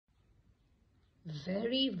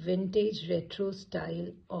Very vintage retro style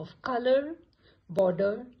of color,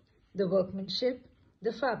 border, the workmanship,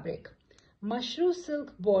 the fabric. Mushroo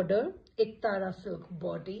silk border, Iktara silk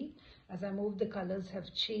body. As I move, the colors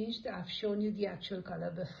have changed. I've shown you the actual color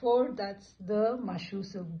before. That's the mushroo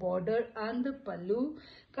silk border and the pallu.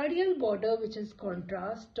 Kadiyal border, which is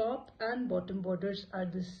contrast. Top and bottom borders are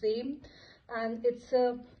the same. And it's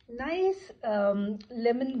a nice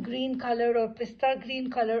lemon green color or pista green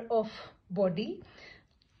color of body,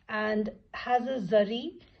 and has a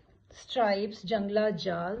zari stripes, jangla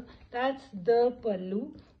jaal. That's the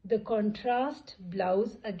pallu. The contrast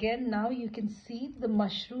blouse, again now you can see the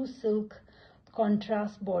mushroom silk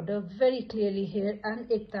contrast border very clearly here, and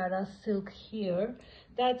Iktara silk here.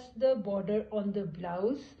 That's the border on the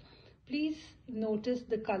blouse. Please notice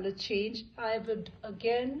the color change. I would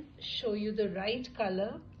again show you the right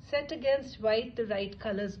color. Set against white, the right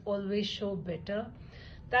colors always show better.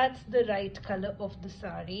 That's the right color of the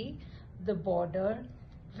sari, the border.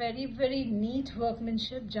 Very, very neat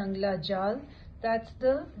workmanship, jangla jaal. That's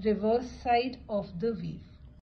the reverse side of the weave.